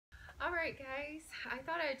Alright guys, I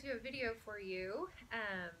thought I'd do a video for you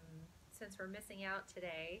since we're missing out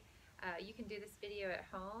today. You can do this video at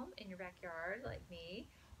home in your backyard like me,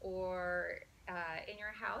 or in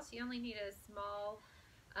your house. You only need a small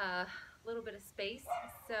little bit of space.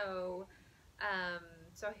 So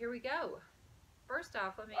here we go. First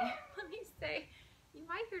off, let me say, you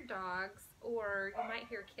might hear dogs or you might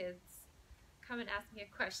hear kids come and ask me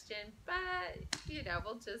a question, but you know,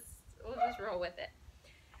 we'll just roll with it.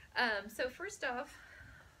 So first off,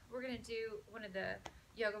 we're going to do one of the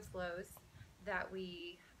yoga flows that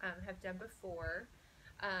we have done before.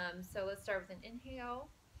 So let's start with an inhale.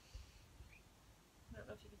 I don't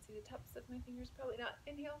know if you can see the tops of my fingers, probably not.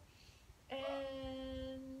 Inhale.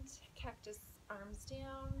 And cactus, arms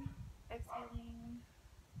down. Exhaling.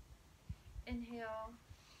 Inhale.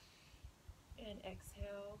 And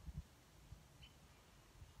exhale.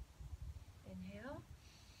 Inhale.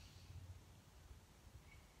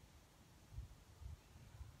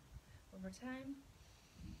 One more time.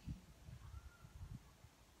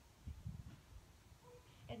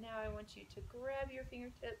 And now I want you to grab your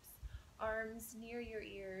fingertips, arms near your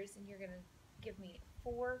ears, and you're going to give me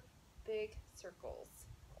 4 big circles.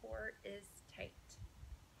 Core is tight.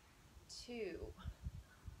 2,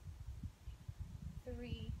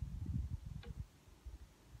 3,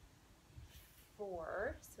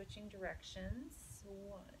 4. Switching directions.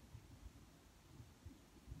 1,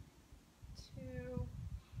 2,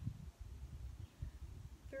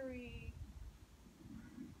 3,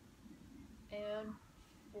 and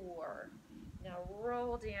 4. Now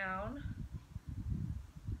roll down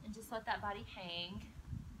and just let that body hang.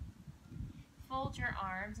 Fold your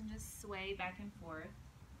arms and just sway back and forth.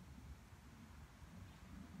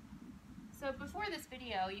 So before this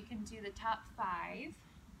video, you can do the top 5.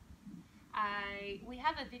 We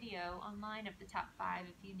have a video online of the top 5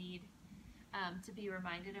 if you need to be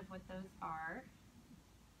reminded of what those are.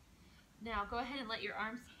 Now go ahead and let your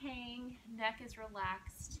arms hang, neck is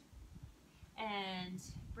relaxed, and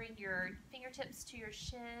bring your fingertips to your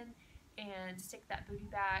shin and stick that booty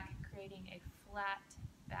back, creating a flat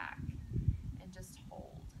back, and just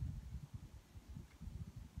hold.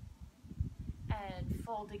 And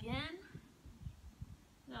fold again.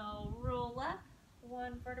 Now roll up,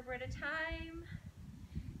 1 vertebra at a time.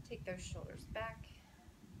 Take those shoulders back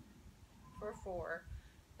for 4.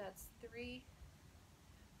 That's 3,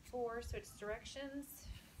 4, switch directions,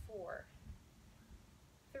 4,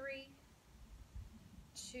 3,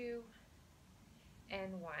 2,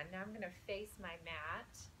 and 1. Now I'm going to face my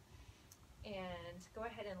mat and go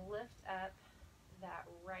ahead and lift up that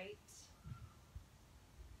right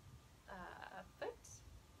foot,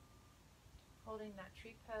 holding that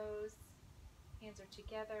tree pose. Hands are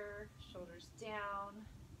together, shoulders down.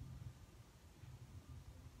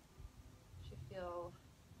 You feel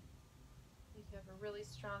like you have a really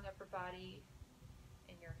strong upper body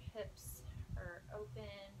and your hips are open.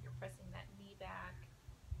 You're pressing that knee back.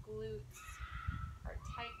 Glutes are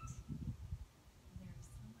tight. And there's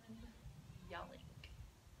someone yelling.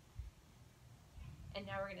 And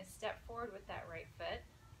now we're going to step forward with that right foot.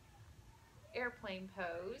 Airplane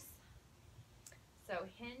pose. So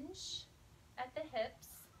hinge at the hips.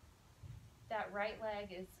 That right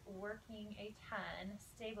leg is working a ton,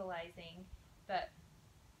 stabilizing, but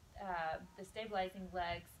the stabilizing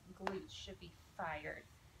leg's glutes should be fired.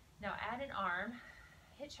 Now add an arm,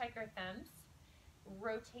 hitchhiker thumbs,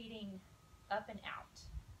 rotating up and out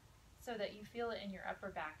so that you feel it in your upper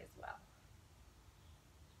back as well.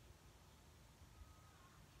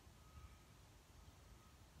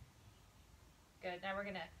 Good. Now we're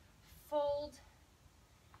going to fold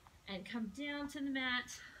and come down to the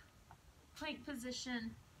mat, plank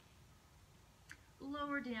position,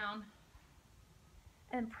 lower down,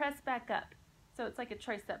 and press back up. So it's like a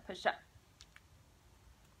tricep push-up.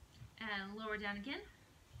 And lower down again.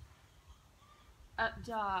 Up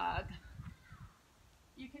dog.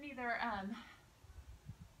 You can either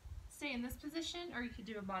stay in this position, or you could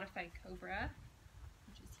do a modified cobra,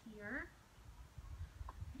 which is here.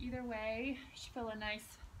 Either way, you should feel a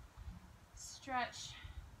nice stretch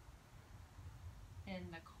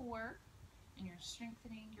in the core, and you're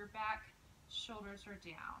strengthening your back. Shoulders are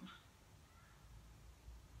down.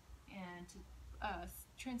 And to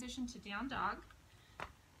transition to down dog.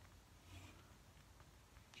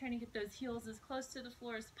 Trying to get those heels as close to the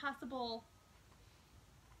floor as possible.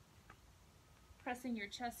 Pressing your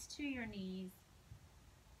chest to your knees.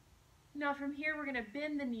 Now from here we're going to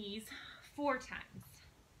bend the knees 4 times.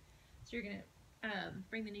 So you're going to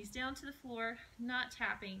bring the knees down to the floor, not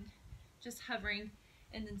tapping, just hovering,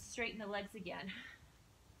 and then straighten the legs again.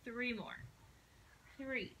 3 more.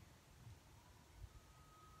 3,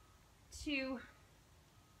 2,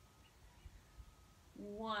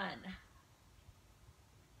 1.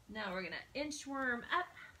 Now we're gonna inchworm up,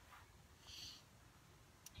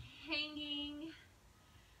 hanging.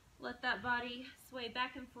 Let that body sway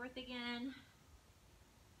back and forth again.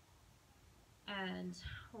 And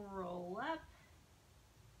roll up.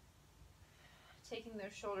 Taking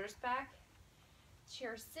those shoulders back.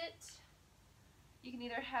 Chair sit. You can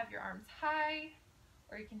either have your arms high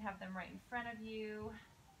or you can have them right in front of you.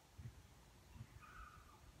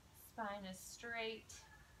 Spine is straight.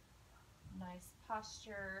 Nice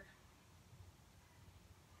posture.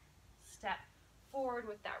 Step forward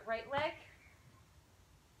with that right leg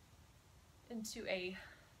into a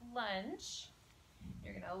lunge.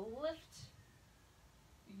 You're going to lift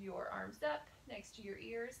your arms up next to your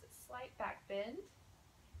ears, slight back bend.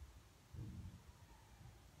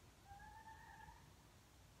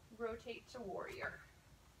 Rotate to warrior.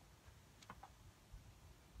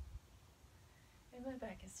 And my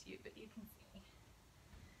back is skewed, but you can see me.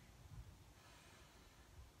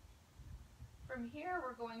 From here,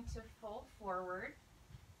 we're going to fold forward,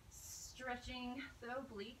 stretching the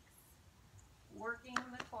obliques, working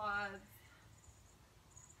the quads,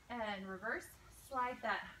 and reverse. Slide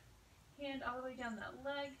that hand all the way down that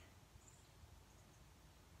leg.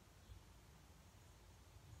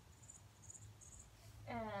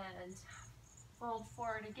 And fold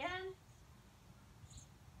forward again.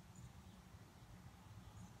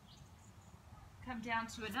 Come down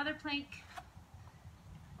to another plank.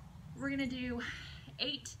 We're gonna do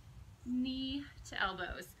 8 knee to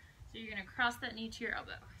elbows. So you're gonna cross that knee to your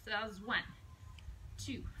elbow. So that was 1,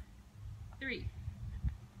 2, 3,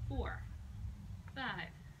 4, 5,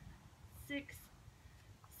 6,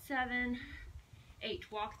 7,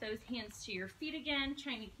 8. Walk those hands to your feet again,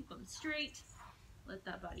 trying to keep them straight. Let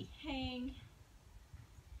that body hang.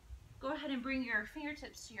 Go ahead and bring your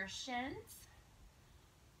fingertips to your shins.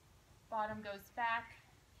 Bottom goes back.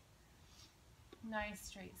 Nice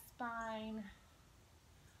straight spine.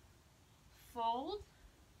 Fold.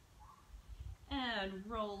 And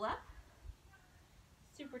roll up.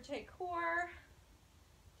 Super tight core.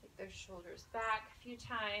 Take those shoulders back a few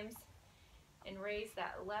times and raise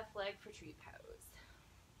that left leg for tree pose.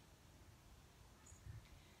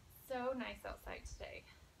 So nice outside today.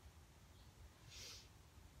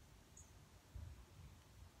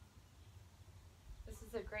 This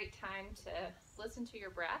is a great time to listen to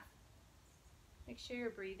your breath. Make sure you're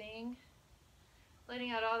breathing,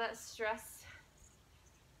 letting out all that stress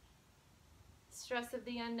of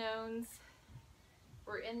the unknowns.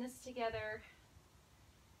 We're in this together,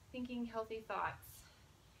 thinking healthy thoughts.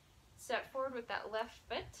 Step forward with that left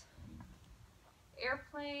foot.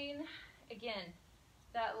 Airplane, again,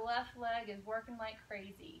 that left leg is working like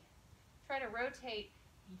crazy. Try to rotate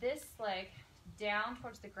this leg down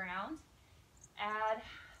towards the ground. Add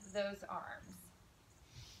those arms.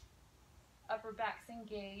 Upper back's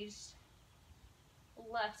engaged.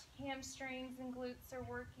 Left hamstrings and glutes are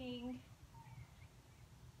working.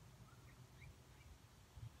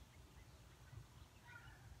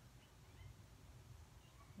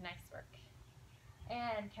 Nice work.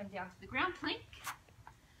 And come down to the ground plank.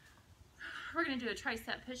 We're going to do a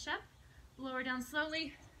tricep push-up. Lower down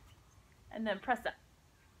slowly, and then press up.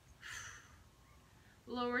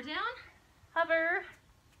 Lower down, hover,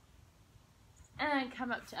 and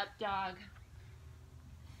come up to up dog.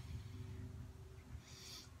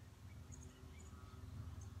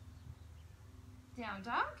 Down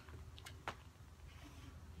dog.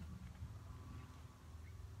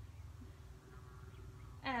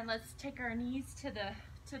 And let's take our knees to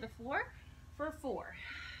the floor for 4.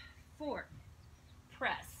 4.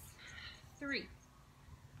 Press. 3.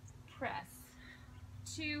 Press.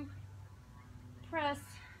 2. Press.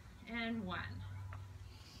 And 1.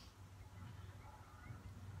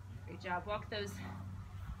 Great job. Walk those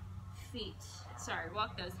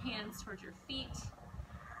hands towards your feet.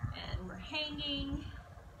 And we're hanging.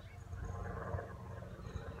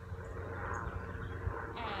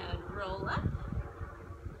 And roll up.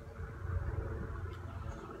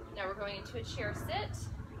 Now we're going into a chair sit.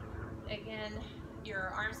 Again, your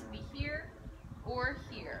arms can be here or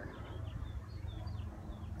here.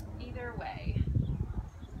 Either way.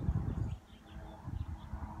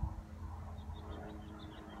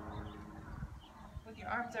 With your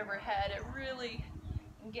arms overhead, it really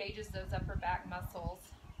engages those upper back muscles.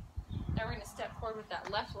 Now we're going to step forward with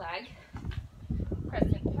that left leg.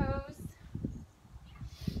 Crescent pose.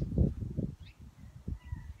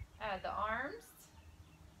 Add the arms.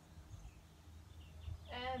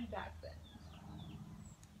 And back bend.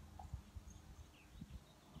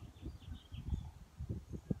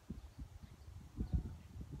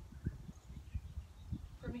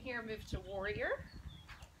 here, move to warrior.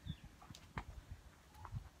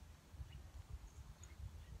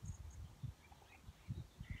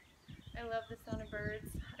 I love the sound of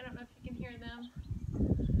birds. I don't know if you can hear them,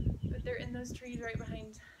 but they're in those trees right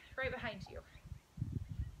behind you.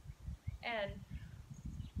 And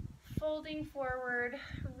folding forward,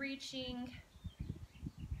 reaching.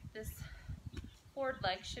 This forward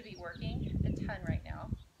leg should be working a ton right now.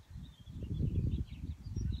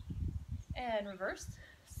 And reverse,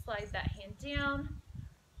 slide that hand down.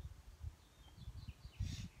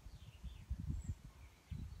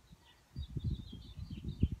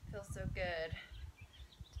 Feels so good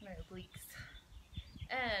to my obliques.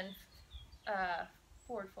 And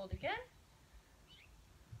forward fold again.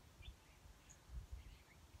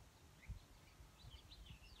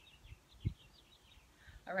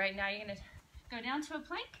 All right, now you're gonna go down to a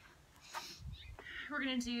plank. We're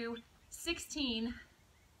gonna do 16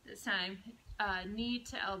 this time, knee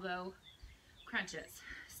to elbow crunches.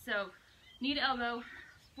 So knee to elbow,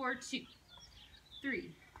 4, 2,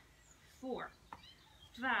 3, 4,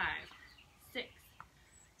 5, 6,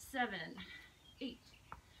 7, 8,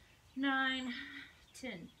 9,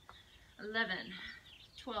 10, 11,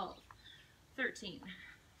 12, 13,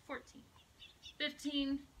 14,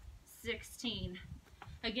 15, 16.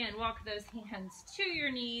 Again, walk those hands to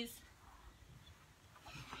your knees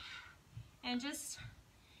and just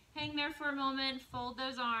hang there for a moment, fold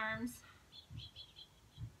those arms.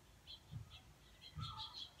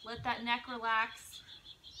 Let that neck relax.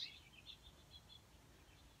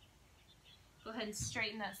 Go ahead and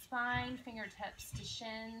straighten that spine, fingertips to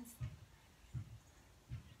shins.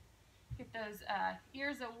 Get those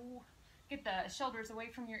get the shoulders away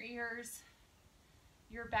from your ears.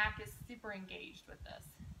 Your back is super engaged with this.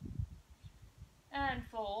 And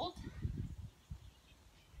fold.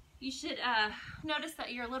 You should notice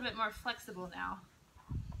that you're a little bit more flexible now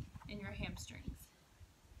in your hamstrings.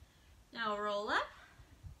 Now roll up.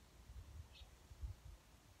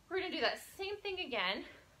 We're going to do that same thing again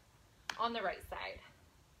on the right side.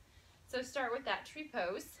 So start with that tree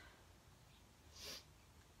pose.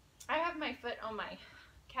 I have my foot on my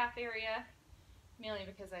calf area, mainly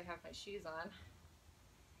because I have my shoes on.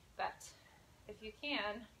 But if you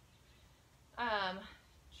can,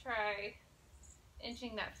 try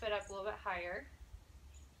inching that foot up a little bit higher.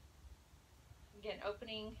 Again,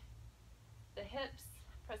 opening the hips,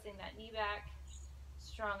 pressing that knee back,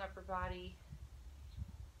 strong upper body,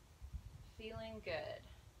 feeling good.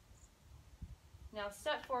 Now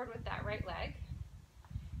step forward with that right leg,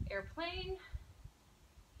 airplane,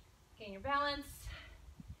 gain your balance,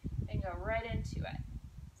 and go right into it.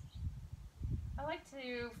 I like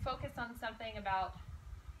to focus on something about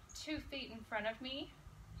 2 feet in front of me.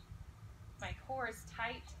 My core is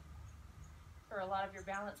tight, where a lot of your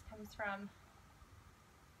balance comes from.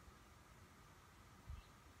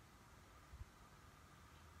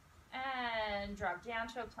 And drop down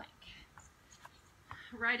to a plank.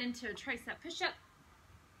 Right into a tricep push-up.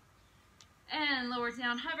 And lower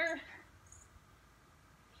down hover.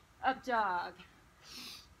 Up dog.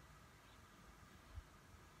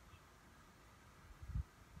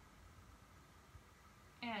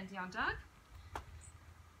 And down dog.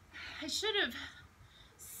 I should have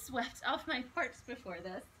swept off my parts before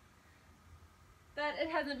this, but it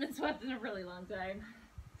hasn't been swept in a really long time.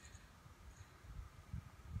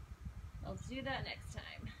 I'll do that next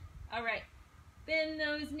time. All right, bend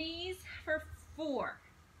those knees for 4.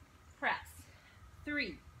 Press.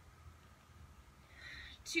 3,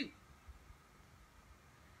 2,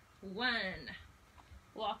 1.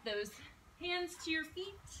 Walk those hands to your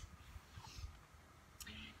feet.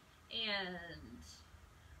 And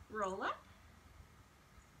roll up.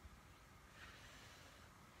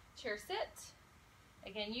 Chair sit.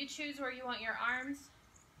 Again, you choose where you want your arms,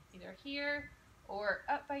 either here or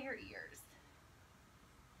up by your ears.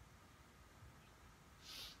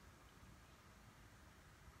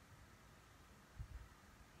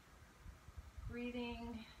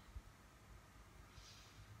 Breathing.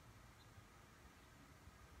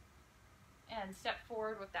 And step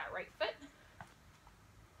forward with that right foot.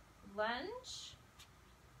 Lunge,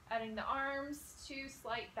 adding the arms to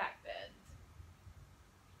slight back bend.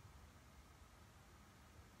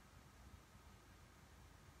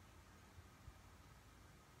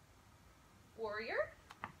 Warrior,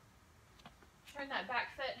 turn that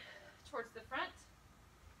back foot towards the front.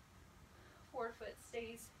 Forward foot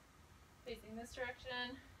stays facing this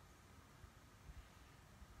direction.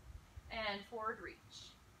 And forward reach.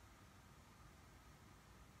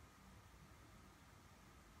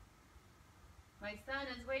 My son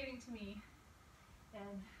is waving to me.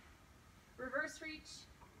 And reverse reach.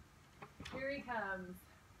 Here he comes.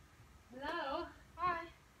 Hello. Hi.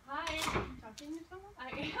 Hi. I'm talking to someone? I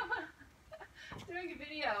am doing a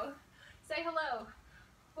video. Say hello.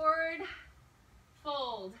 Forward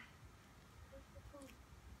fold.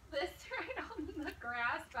 This right on the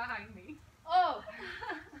grass behind me. Oh.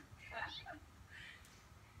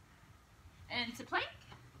 And to plank.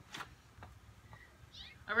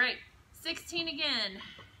 All right, 16 again.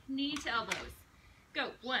 Knee to elbows.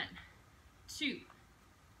 Go. 1, 2,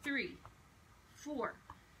 3, 4,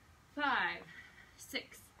 5,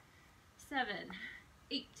 6, 7,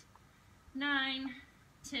 8, 9,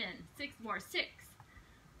 10. 6 more. 6,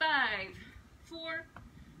 5, 4,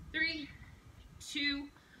 3, 2,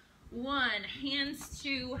 1. Hands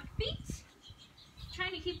to feet.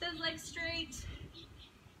 Trying to keep those legs straight.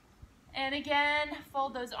 And again,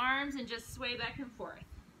 fold those arms and just sway back and forth.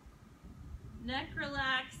 Neck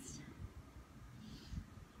relaxed.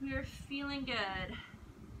 We are feeling good.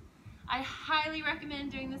 I highly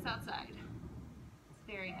recommend doing this outside. It's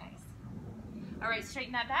very nice. All right,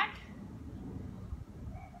 straighten that back.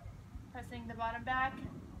 Pressing the bottom back.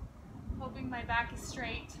 Hoping my back is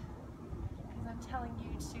straight, because I'm telling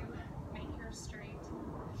you to make yours straight.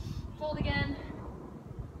 Fold again.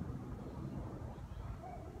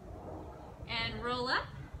 And roll up.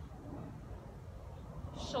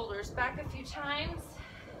 Shoulders back a few times.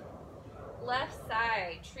 Left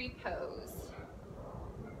side, tree pose.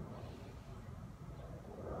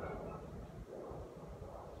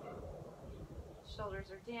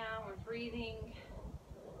 Shoulders are down, we're breathing.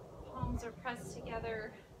 Palms are pressed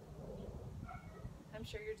together. I'm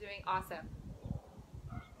sure you're doing awesome.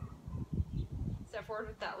 Step forward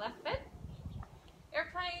with that left foot.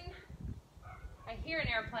 Airplane. I hear an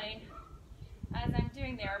airplane as I'm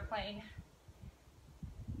doing the airplane.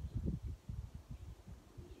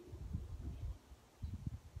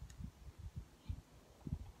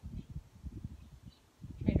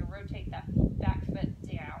 Trying to rotate that back foot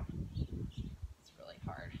down. It's really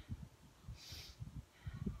hard.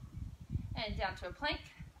 And down to a plank.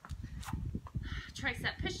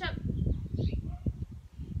 Tricep push-up.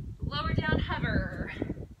 Lower down hover.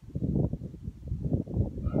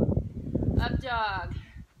 Up dog.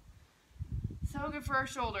 So good for our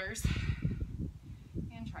shoulders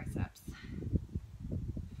and triceps.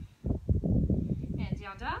 And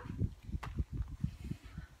down dog.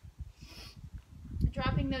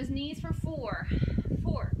 Dropping those knees for 4,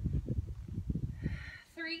 4,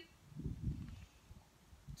 3,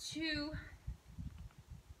 2,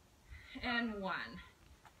 and 1.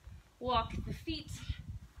 Walk the feet,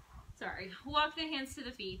 walk the hands to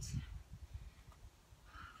the feet.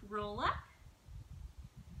 Roll up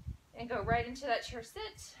and go right into that chair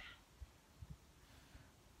sit.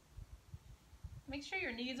 Make sure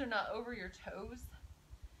your knees are not over your toes.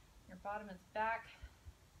 Your bottom is back.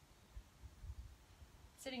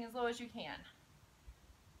 Sitting as low as you can.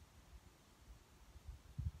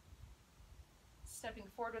 Stepping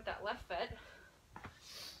forward with that left foot.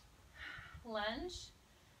 Lunge,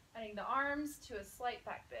 adding the arms to a slight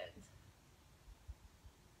back bend.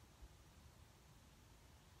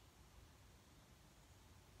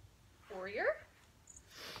 Warrior.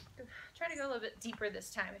 Try to go a little bit deeper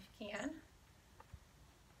this time if you can.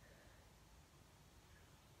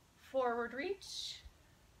 Forward reach.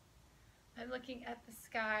 I'm looking at the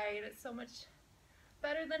sky and it's so much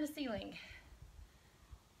better than a ceiling.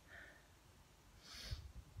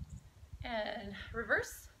 And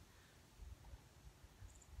reverse.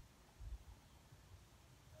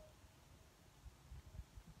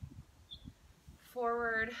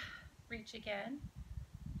 Forward reach again.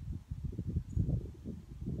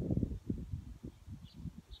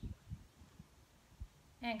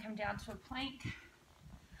 And come down to a plank.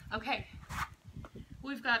 Okay,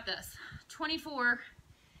 we've got this. 24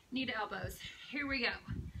 knee to elbows. Here we go.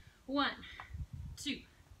 1, 2,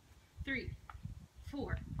 3,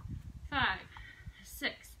 4, 5,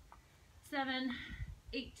 6, 7,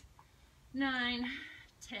 8, 9,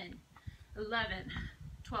 10, 11,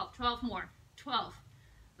 12. 12 more. 12,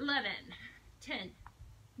 11, 10,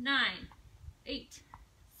 9, 8,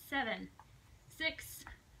 7, 6,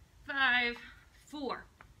 5, 4,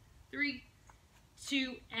 3,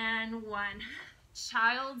 2, and 1.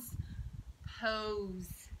 Child's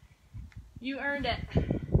pose. You earned it.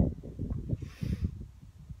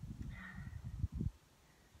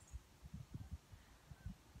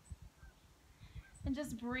 And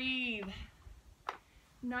just breathe.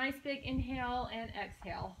 Nice big inhale and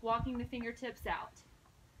exhale, walking the fingertips out.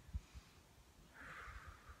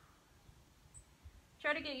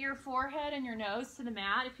 Try to get your forehead and your nose to the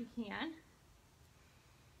mat if you can.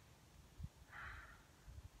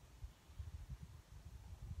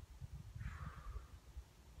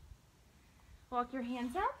 Walk your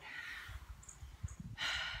hands up.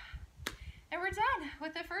 And we're done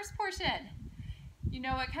with the first portion. You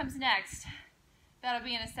know what comes next. That'll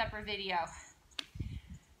be in a separate video.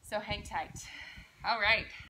 So hang tight. All right.